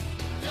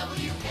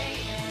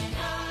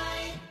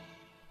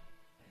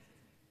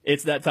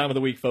It's that time of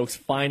the week, folks.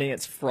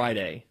 Finance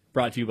Friday,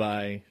 brought to you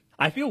by,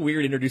 I feel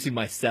weird introducing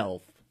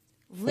myself.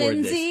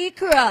 Lindsay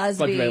Crosby.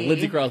 Brought to you by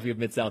Lindsay Crosby of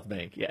Mid-South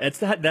Bank. Yeah,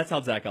 that's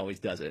how Zach always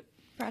does it.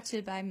 Brought to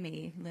you by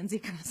me, Lindsay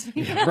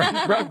Crosby.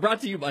 Brought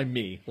to you by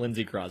me,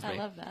 Lindsay Crosby. I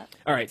love that.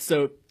 All right,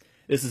 so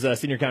this is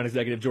Senior Account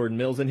Executive Jordan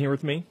Mills in here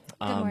with me.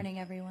 Good morning,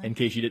 everyone. In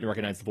case you didn't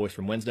recognize the voice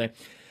from Wednesday.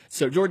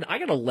 So, Jordan, I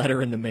got a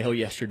letter in the mail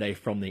yesterday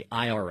from the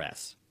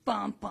IRS.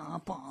 Bum,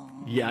 bum,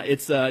 bum. Yeah,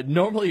 it's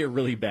normally a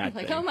really bad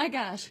Like, thing. oh my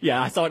gosh. Yeah,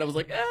 I saw it. I was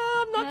like,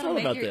 I'm not thrilled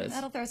about this.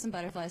 That'll throw some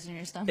butterflies in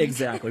your stomach.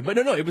 Exactly. But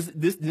no, it was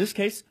in this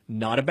case,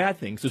 not a bad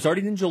thing. So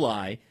starting in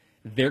July,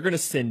 they're going to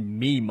send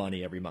me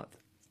money every month.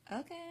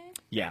 Okay.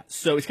 Yeah,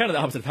 so it's kind of the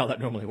opposite of how that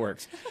normally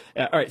works.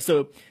 All right,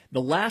 so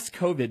the last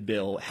COVID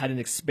bill had an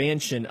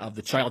expansion of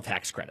the child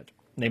tax credit.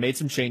 And they made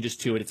some changes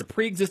to it. It's a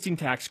pre-existing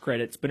tax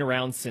credit. It's been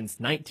around since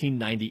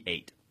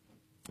 1998.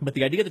 But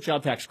the idea of the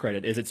child tax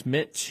credit is it's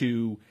meant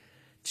to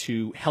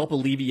help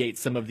alleviate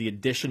some of the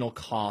additional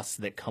costs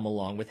that come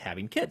along with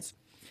having kids.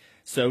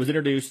 So it was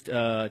introduced,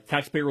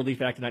 Taxpayer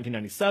Relief Act of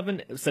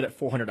 1997. It was set at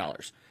 $400.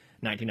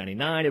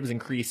 1999, it was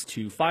increased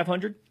to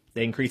 $500.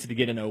 They increased it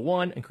again in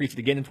 2001, increased it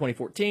again in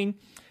 2014,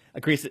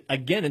 increased it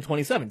again in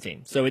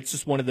 2017. So it's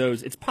just one of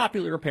those, it's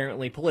popular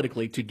apparently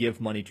politically to give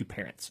money to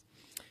parents.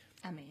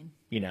 I mean.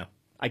 You know,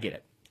 I get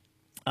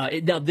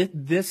it. Now,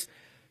 this,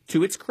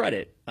 to its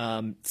credit,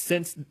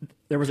 since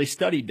there was a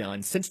study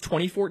done, since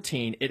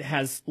 2014, it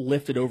has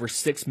lifted over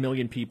 6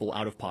 million people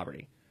out of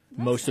poverty,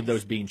 most of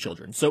those being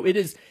children. So it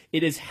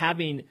is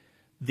having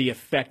the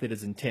effect that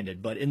is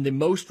intended. But in the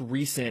most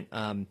recent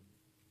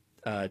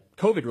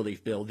COVID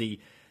relief bill, the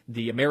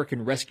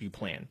American Rescue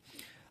Plan,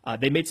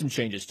 they made some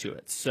changes to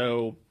it.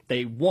 So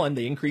they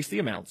increased the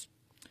amounts.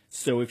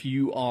 So if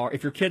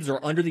your kids are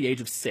under the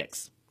age of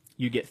 6,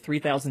 you get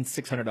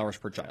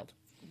 $3,600 per child.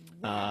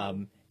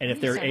 And if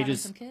they're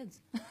ages, some kids.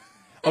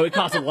 Oh, it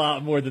costs a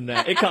lot more than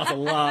that. It costs a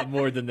lot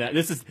more than that.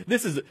 This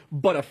is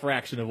but a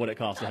fraction of what it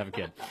costs to have a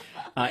kid.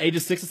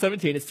 Ages 6 to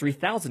 17, it's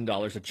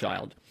 $3,000 a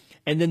child,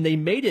 and then they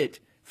made it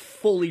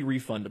fully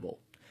refundable.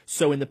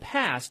 So in the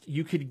past,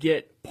 you could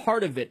get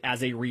part of it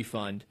as a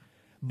refund,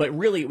 but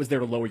really it was there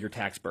to lower your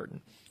tax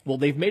burden. Well,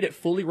 they've made it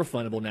fully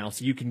refundable now,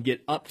 so you can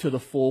get up to the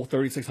full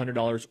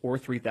 $3,600 or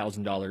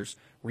 $3,000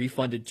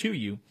 refunded to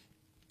you,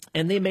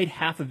 and they made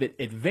half of it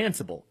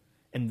advanceable.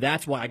 And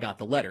that's why I got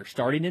the letter.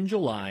 Starting in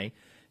July,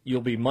 you'll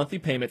be monthly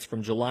payments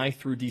from July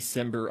through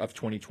December of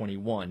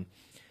 2021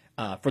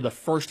 for the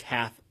first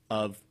half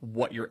of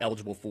what you're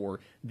eligible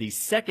for. The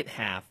second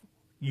half,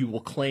 you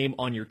will claim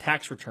on your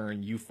tax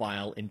return you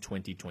file in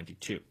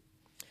 2022.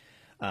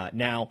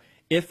 Now,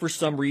 if for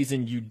some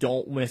reason you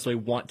don't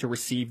necessarily want to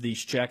receive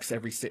these checks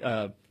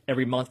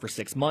every month for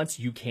 6 months,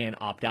 you can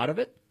opt out of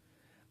it.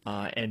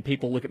 And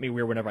people look at me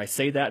weird whenever I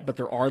say that, but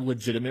there are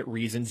legitimate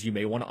reasons you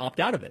may want to opt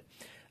out of it.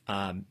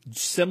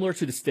 Similar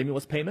to the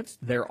stimulus payments,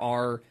 there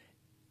are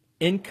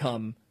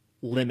income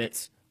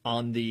limits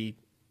on the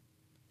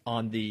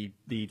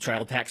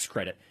child tax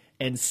credit.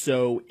 And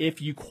so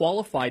if you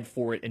qualified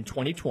for it in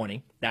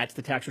 2020, that's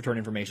the tax return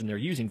information they're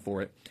using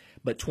for it,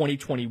 but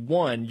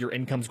 2021, your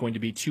income's going to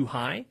be too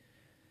high,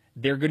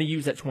 they're going to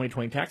use that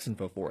 2020 tax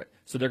info for it.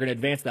 So they're going to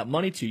advance that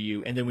money to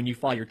you, and then when you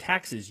file your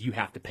taxes, you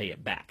have to pay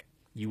it back.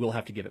 You will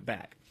have to give it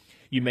back.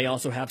 You may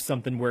also have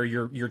something where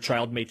your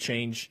child may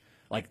change,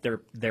 like their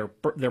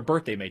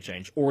birthday may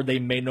change, or they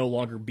may no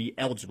longer be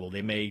eligible.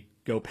 They may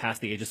go past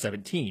the age of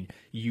 17.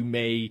 You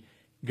may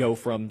go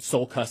from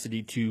sole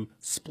custody to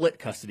split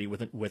custody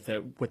with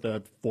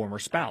a former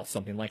spouse,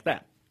 something like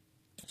that.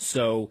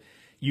 So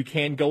you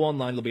can go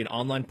online. There'll be an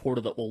online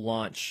portal that will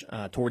launch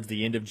towards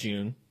the end of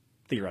June,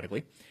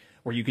 theoretically,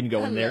 where you can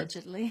go in there.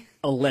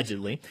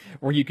 Allegedly,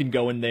 where you can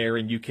go in there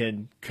and you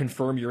can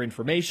confirm your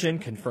information,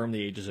 confirm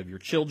the ages of your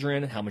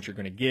children, how much you're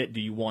going to get.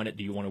 Do you want it?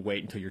 Do you want to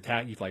wait until you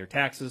file your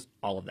taxes?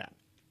 All of that.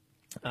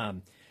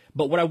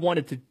 But what I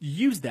wanted to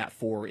use that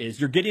for is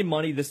you're getting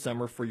money this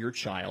summer for your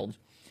child.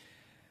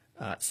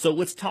 So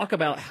let's talk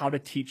about how to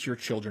teach your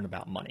children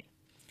about money.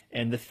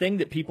 And the thing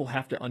that people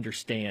have to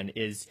understand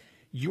is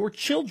your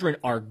children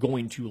are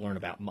going to learn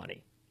about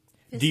money.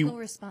 Fiscal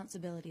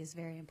responsibility is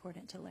very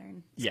important to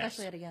learn,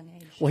 especially at a young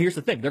age. Well, here's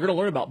the thing. They're going to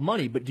learn about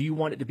money, but do you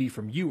want it to be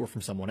from you or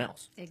from someone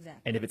else? Exactly.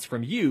 And if it's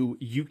from you,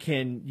 you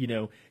can,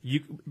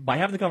 by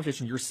having the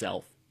conversation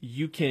yourself,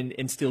 you can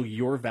instill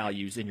your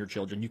values in your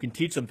children. You can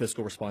teach them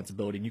fiscal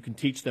responsibility, and you can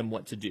teach them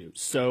what to do.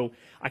 So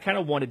I kind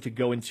of wanted to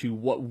go into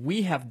what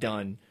we have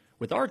done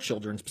with our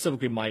children,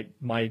 specifically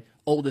my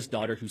oldest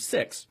daughter, who's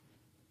 6,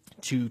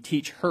 to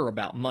teach her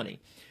about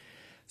money.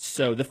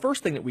 So the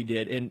first thing that we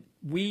did, and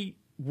we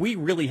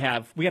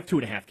have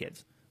 2.5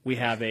 kids. We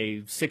have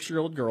a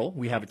 6-year-old girl,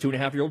 we have a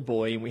 2.5-year-old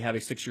boy, and we have a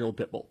 6-year-old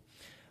pit bull.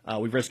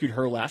 We rescued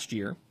her last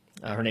year.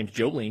 Her name's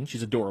Jolene.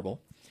 She's adorable.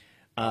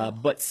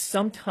 But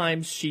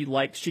sometimes she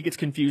gets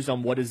confused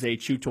on what is a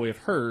chew toy of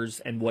hers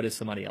and what is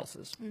somebody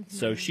else's. Mm-hmm.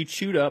 So she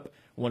chewed up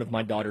one of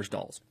my daughter's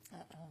dolls.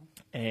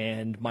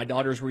 And my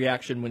daughter's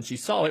reaction when she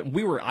saw it,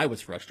 I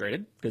was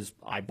frustrated because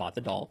I bought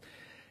the doll.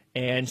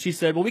 And she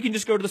said, well, we can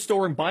just go to the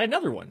store and buy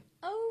another one.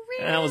 Oh,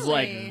 And I was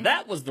like,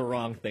 that was the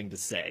wrong thing to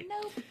say.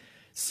 Nope.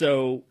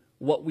 So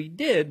what we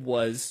did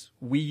was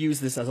we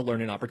used this as a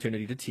learning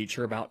opportunity to teach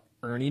her about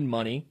earning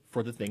money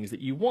for the things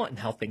that you want and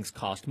how things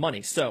cost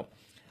money. So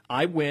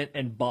I went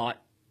and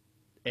bought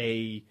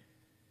a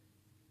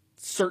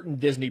certain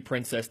Disney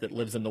princess that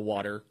lives in the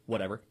water,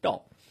 whatever,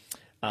 doll.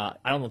 I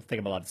don't think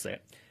I'm allowed to say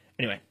it.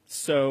 Anyway,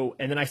 so,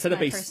 and then I set up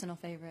My personal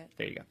favorite.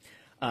 There you go.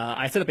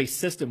 I set up a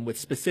system with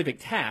specific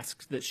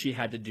tasks that she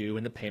had to do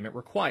and the payment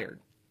required.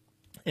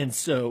 And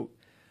so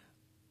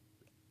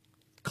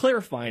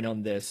clarifying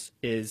on this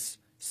is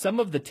some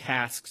of the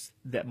tasks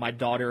that my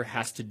daughter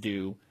has to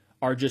do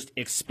are just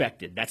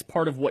expected. That's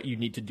part of what you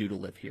need to do to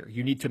live here.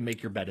 You need to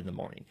make your bed in the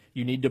morning.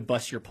 You need to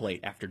bus your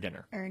plate after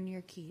dinner. Earn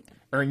your keep.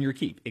 Earn your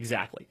keep,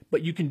 exactly.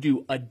 But you can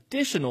do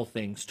additional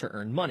things to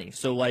earn money.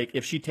 So like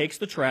if she takes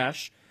the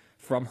trash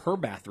from her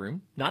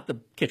bathroom, not the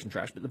kitchen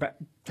trash, but the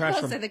trash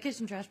from... I'll say the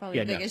kitchen trash probably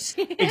the biggest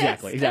she is.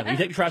 Exactly. You take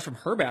the trash from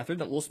her bathroom,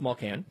 that little small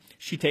can.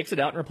 She takes it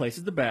out and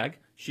replaces the bag.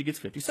 She gets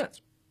 50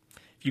 cents.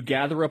 If you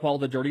gather up all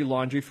the dirty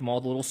laundry from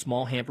all the little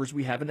small hampers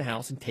we have in the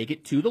house and take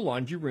it to the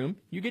laundry room,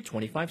 you get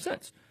 25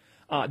 cents.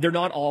 They're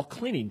not all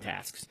cleaning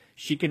tasks.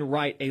 She can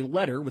write a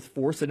letter with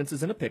 4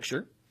 sentences and a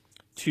picture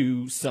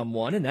to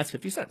someone, and that's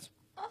 50 cents.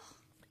 Oh,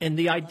 and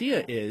the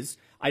idea is,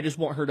 I just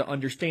want her to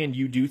understand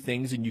you do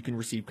things and you can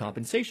receive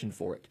compensation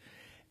for it.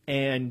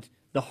 And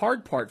the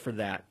hard part for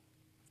that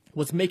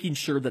was making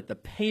sure that the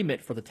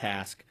payment for the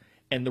task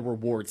and the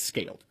reward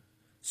scaled.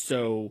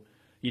 So,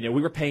 we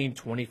were paying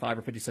 25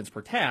 or 50 cents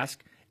per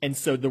task, and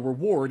so the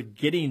reward,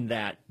 getting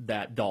that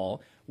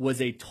doll, was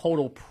a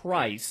total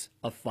price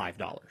of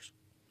 $5.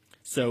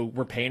 So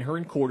we're paying her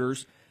in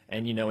quarters,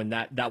 and and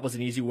that was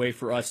an easy way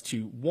for us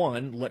to,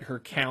 one, let her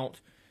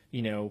count,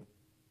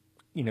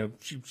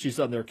 she's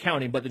on there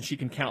counting, but then she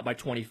can count by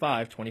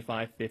 25,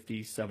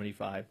 50,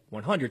 75,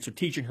 100. So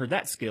teaching her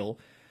that skill,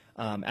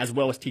 as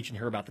well as teaching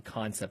her about the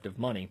concept of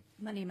money.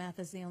 Money math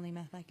is the only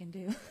math I can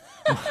do.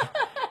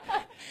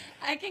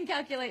 I can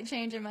calculate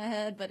change in my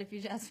head, but if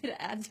you ask me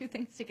to add 2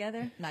 things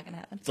together, not going to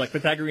happen. It's like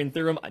Pythagorean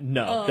theorem.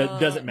 No, that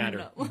doesn't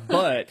matter. No.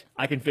 But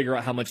I can figure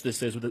out how much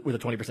this is with a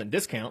 20%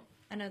 discount.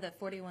 I know that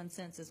 41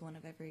 cents is one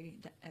of every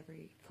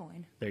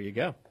coin. There you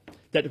go.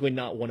 Technically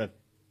not one of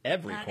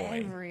every Not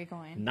coin. every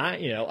coin. Not,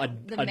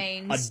 The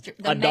main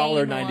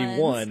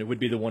 $1.91 would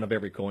be the one of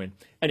every coin.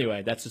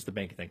 Anyway, that's just the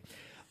bank thing.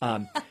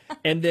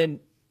 And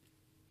then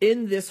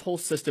in this whole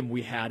system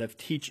we had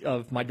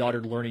of my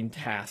daughter learning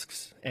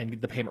tasks and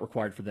the payment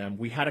required for them,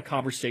 we had a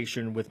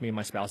conversation with me and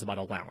my spouse about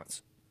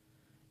allowance.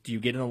 Do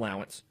you get an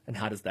allowance, and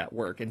how does that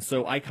work? And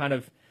so I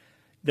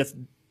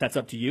that's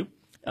up to you.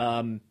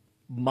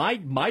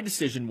 My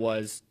decision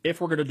was, if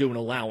we're going to do an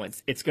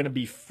allowance, it's going to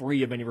be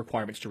free of any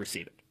requirements to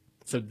receive it.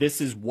 So this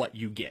is what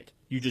you get.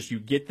 You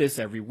get this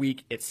every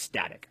week. It's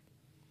static.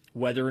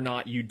 Whether or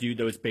not you do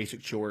those basic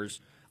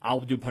chores,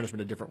 I'll do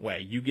punishment a different way.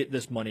 You get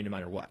this money no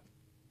matter what.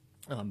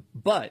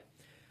 But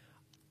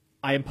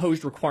I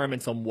imposed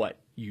requirements on what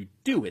you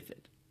do with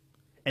it.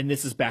 And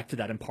this is back to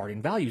that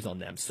imparting values on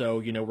them. So,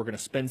 we're going to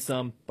spend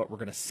some, but we're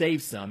going to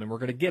save some, and we're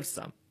going to give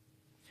some.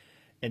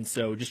 And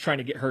so just trying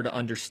to get her to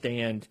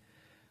understand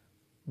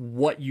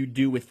what you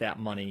do with that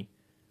money,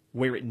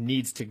 where it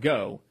needs to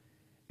go.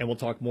 And we'll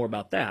talk more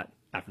about that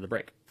after the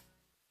break.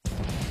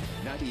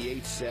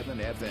 98.7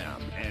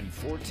 FM and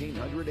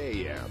 1400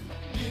 AM.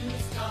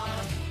 News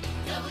Talk,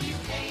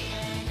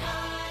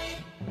 WKNI.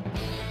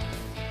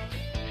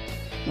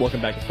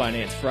 Welcome back to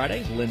Finance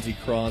Friday. Lindsey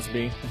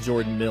Crosby,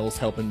 Jordan Mills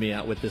helping me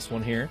out with this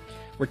one here.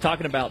 We're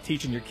talking about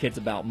teaching your kids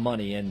about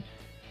money, and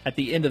at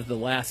the end of the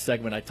last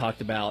segment I talked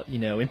about,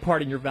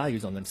 imparting your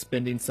values on them,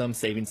 spending some,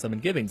 saving some,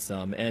 and giving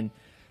some. And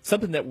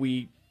something that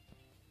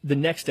the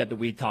next step that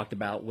we talked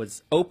about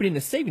was opening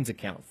a savings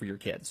account for your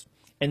kids.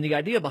 And the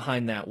idea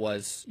behind that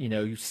was,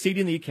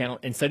 seeding the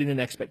account and setting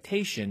an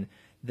expectation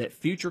that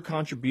future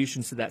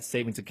contributions to that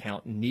savings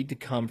account need to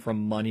come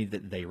from money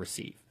that they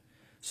receive.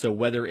 So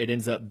whether it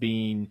ends up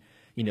being,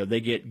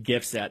 they get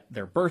gifts at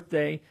their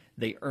birthday,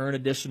 they earn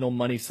additional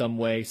money some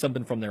way,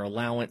 something from their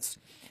allowance,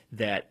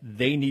 that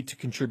they need to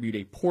contribute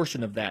a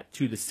portion of that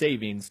to the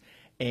savings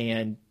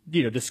and,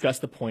 discuss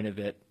the point of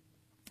it,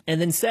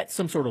 and then set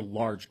some sort of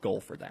large goal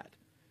for that.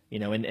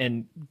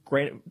 And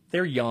granted,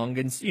 they're young,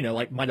 and,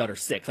 like my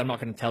daughter's 6. I'm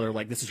not going to tell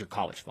her, this is your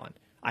college fund.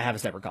 I have a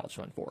separate college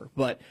fund for her.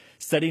 But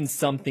setting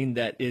something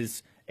that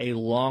is a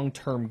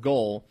long-term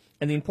goal.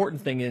 And the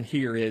important thing in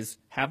here is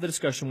have the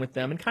discussion with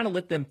them and kind of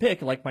let them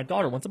pick. Like my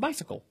daughter wants a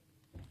bicycle.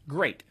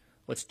 Great.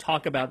 Let's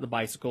talk about the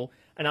bicycle.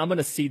 And I'm going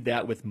to seed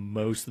that with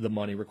most of the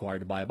money required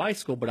to buy a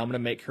bicycle, but I'm going to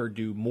make her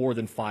do more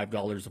than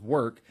 $5 of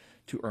work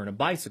to earn a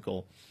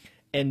bicycle.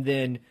 And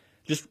then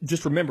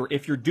just remember,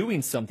 if you're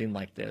doing something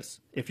like this,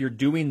 if you're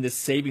doing this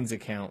savings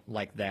account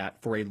like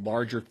that for a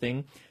larger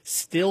thing,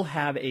 still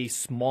have a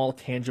small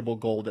tangible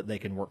goal that they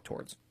can work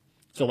towards.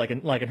 So like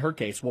in her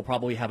case, we'll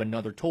probably have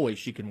another toy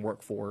she can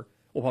work for.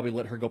 We'll probably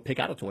let her go pick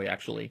out a toy,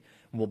 actually,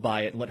 and we'll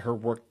buy it and let her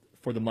work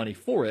for the money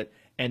for it,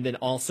 and then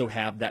also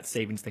have that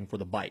savings thing for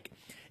the bike.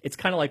 It's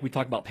kind of like we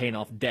talk about paying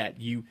off debt.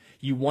 You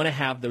want to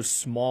have those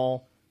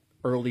small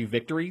early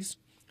victories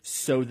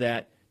so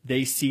that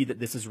they see that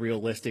this is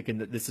realistic and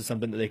that this is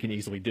something that they can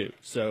easily do.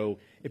 So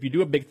if you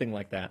do a big thing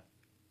like that,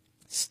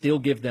 still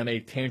give them a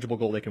tangible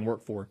goal they can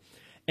work for.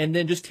 And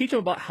then just teach them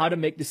about how to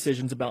make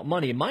decisions about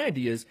money. And my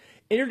idea is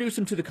introduce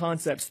them to the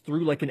concepts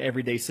through like an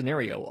everyday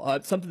scenario.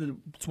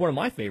 Something that's one of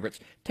my favorites,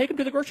 take them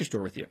to the grocery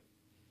store with you.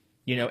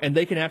 And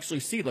they can actually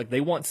see, like,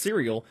 they want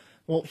cereal.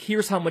 Well,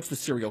 here's how much the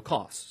cereal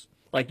costs.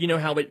 Like,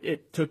 how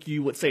it took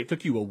you, let's say it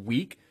took you a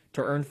week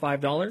to earn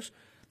 $5.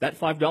 That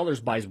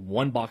 $5 buys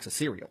one box of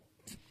cereal,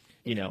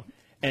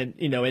 and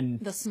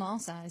the small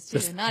size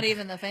too, not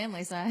even the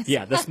family size.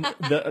 Yeah,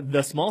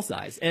 the small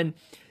size, and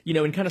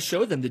and kind of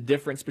show them the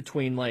difference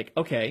between, like,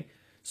 okay,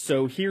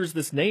 so here's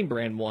this name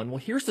brand one. Well,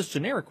 here's this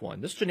generic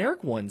one. This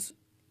generic one's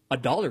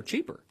 $1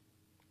 cheaper,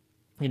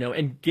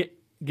 and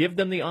give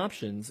them the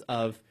options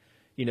of,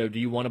 do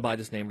you want to buy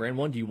this name brand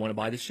one? Do you want to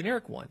buy this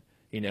generic one?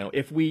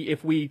 If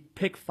we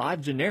pick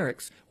 5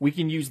 generics, we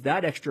can use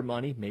that extra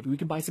money. Maybe we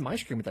can buy some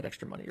ice cream with that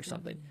extra money or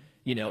something,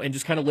 and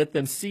just kind of let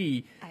them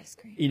see, ice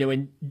cream.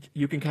 And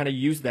you can kind of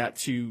use that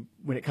to,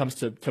 when it comes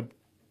to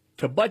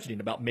budgeting,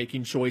 about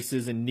making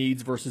choices and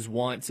needs versus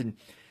wants. And,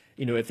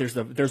 if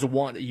there's a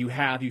want that you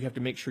have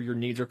to make sure your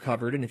needs are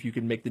covered. And if you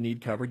can make the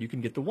need covered, you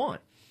can get the want.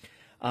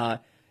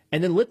 And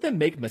then let them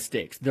make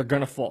mistakes. They're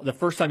going to fall. The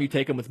first time you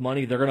take them with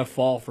money, they're going to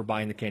fall for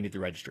buying the candy at the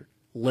register.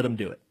 Let them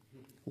do it.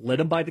 Let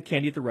them buy the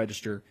candy at the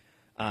register.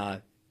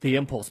 The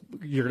impulse,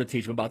 you're going to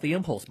teach them about the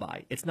impulse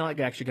buy. It's not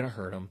actually going to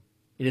hurt them.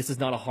 This is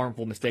not a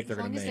harmful mistake they're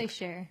going to make. As long as they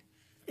share.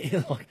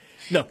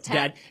 No,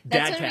 dad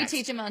That's when tax. we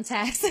teach them on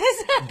taxes.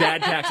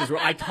 Dad taxes.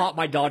 I taught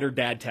my daughter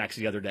dad tax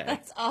the other day.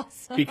 That's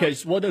awesome.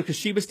 Because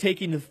she was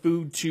taking the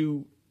food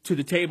to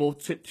the table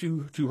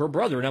to her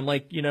brother, and I'm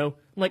like,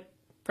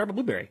 grab a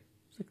blueberry.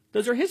 Like,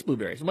 those are his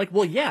blueberries. I'm like,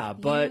 well, yeah,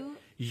 but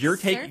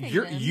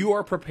you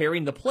are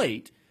preparing the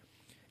plate,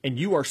 and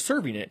you are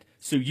serving it,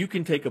 so you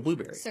can take a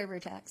blueberry. Server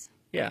tax.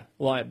 Yeah,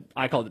 well,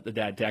 I called it the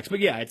dad tax, but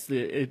yeah, it's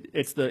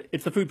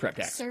the food prep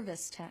tax.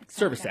 Service tax.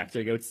 Service tax.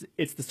 There you go.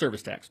 It's the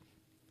service tax.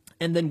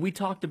 And then we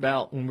talked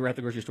about, when we were at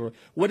the grocery store,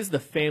 what is the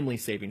family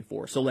saving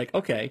for? So, like,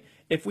 okay,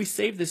 if we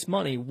save this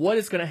money, what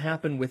is going to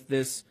happen with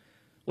this,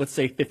 let's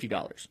say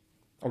 $50?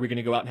 Are we going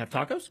to go out and have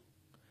tacos?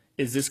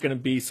 Is this going to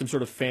be some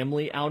sort of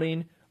family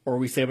outing? Or are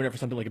we saving it for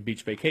something like a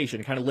beach vacation?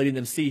 And kind of letting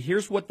them see,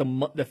 here's what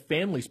the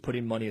family's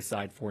putting money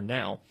aside for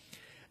now.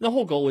 And the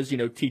whole goal is,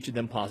 teaching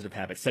them positive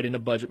habits, setting a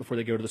budget before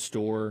they go to the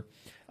store,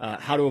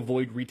 how to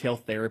avoid retail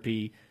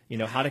therapy,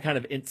 how to kind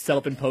of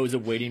self-impose a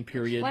waiting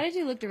period. Why did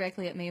you look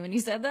directly at me when you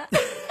said that?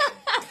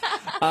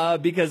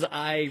 Because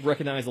I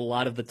recognize a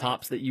lot of the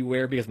tops that you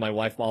wear, because my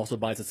wife also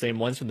buys the same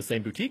ones from the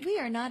same boutique. We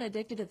are not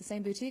addicted to the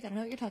same boutique. I don't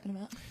know what you're talking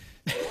about.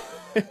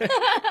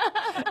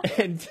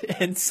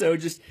 and so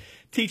just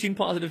teaching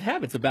positive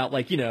habits about,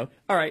 like, all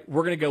right,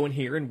 we're going to go in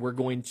here and we're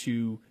going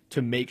to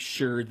make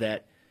sure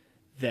that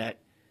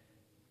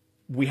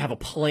we have a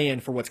plan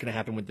for what's going to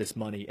happen with this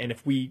money. And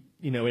if we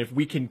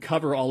can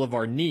cover all of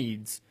our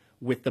needs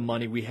with the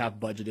money we have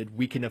budgeted,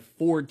 we can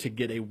afford to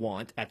get a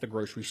want at the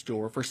grocery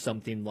store for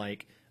something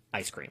like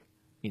ice cream.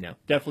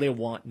 Definitely a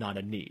want, not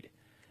a need,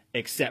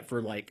 except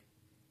for, like,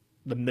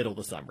 the middle of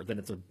the summer. Then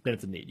it's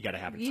a need. You got to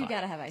have it. You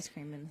got to have ice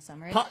cream in the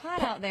summer. It's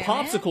hot out there.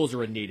 Popsicles man.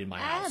 are a need in my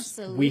house.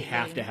 Absolutely. We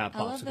have to have popsicles.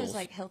 I love those,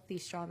 like, healthy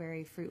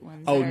strawberry fruit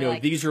ones. Oh no,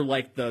 these are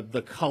like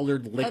the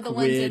colored liquid. The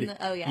ones in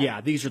the,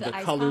 yeah, these are the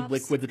colored pops?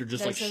 liquid that are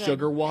just Those like are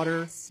sugar the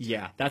water. best.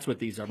 Yeah, that's what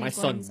these are. My Pink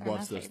son ones are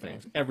loves my those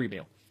favorite. things. Every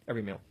meal.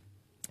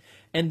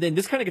 And then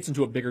this kind of gets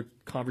into a bigger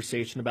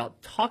conversation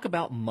about, talk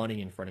about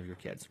money in front of your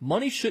kids.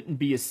 Money shouldn't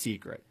be a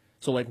secret.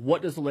 So, like,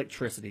 what does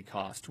electricity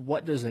cost?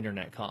 What does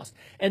internet cost?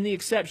 And the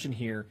exception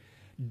here,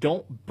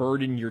 don't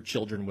burden your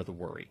children with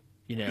worry.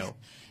 The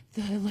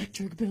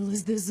electric bill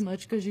is this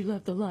much because you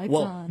left the lights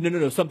on.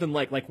 No. Something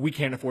like we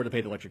can't afford to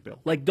pay the electric bill.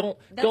 Like, don't.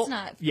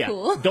 Not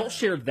cool. Don't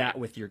share that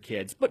with your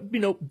kids. But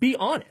be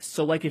honest.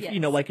 So, like, if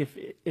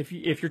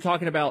if you're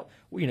talking about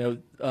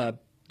the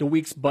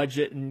week's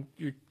budget, and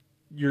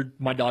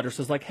my daughter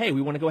says, like, hey,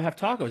 we want to go have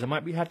tacos, I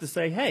might have to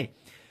say, hey,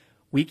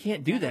 we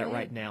can't do that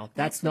right now.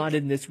 That's not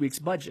in this week's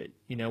budget.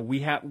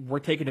 We're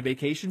taking a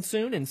vacation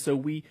soon, and so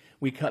we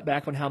cut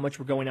back on how much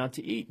we're going out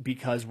to eat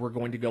because we're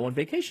going to go on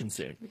vacation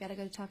soon. We got to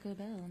go to Taco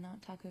Bell and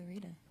not Taco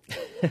Rita.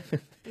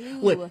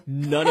 Look,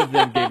 none of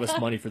them gave us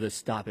money for this.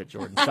 Stop it,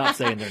 Jordan. Stop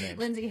saying their names.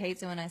 Lindsay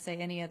hates it when I say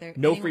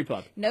free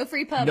pub. No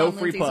free pub on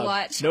Lindsay's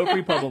watch. No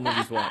free pub on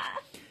Lindsay's watch.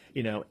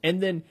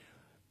 And then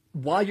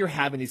while you're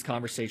having these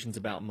conversations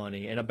about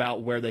money and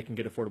about where they can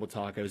get affordable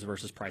tacos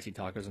versus pricey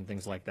tacos and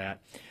things like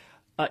that,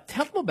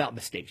 tell them about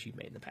mistakes you've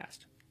made in the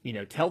past.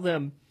 Tell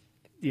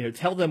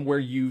them where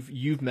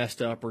you've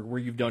messed up or where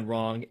you've done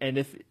wrong. And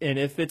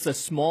if it's a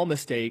small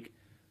mistake,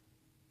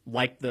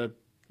 like the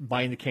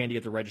buying the candy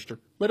at the register,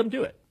 let them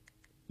do it.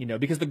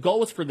 Because the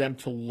goal is for them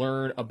to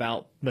learn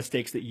about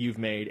mistakes that you've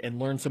made and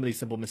learn some of these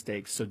simple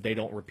mistakes so they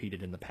don't repeat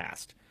it in the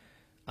past.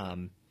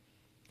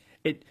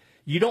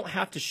 You don't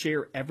have to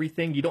share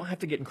everything. You don't have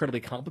to get incredibly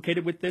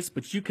complicated with this,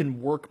 but you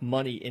can work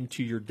money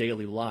into your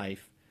daily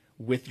life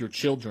with your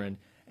children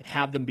and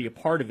have them be a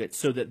part of it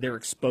so that they're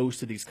exposed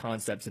to these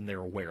concepts and they're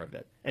aware of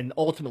it. And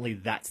ultimately,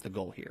 that's the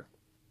goal here.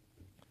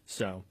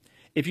 So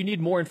if you need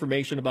more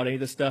information about any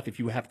of this stuff, if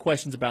you have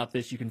questions about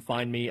this, you can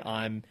find me.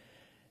 I'm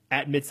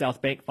at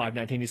Mid-South Bank,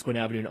 519 East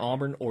Gwinnett Avenue in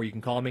Auburn, or you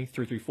can call me,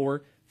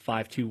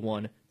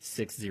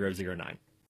 334-521-6009.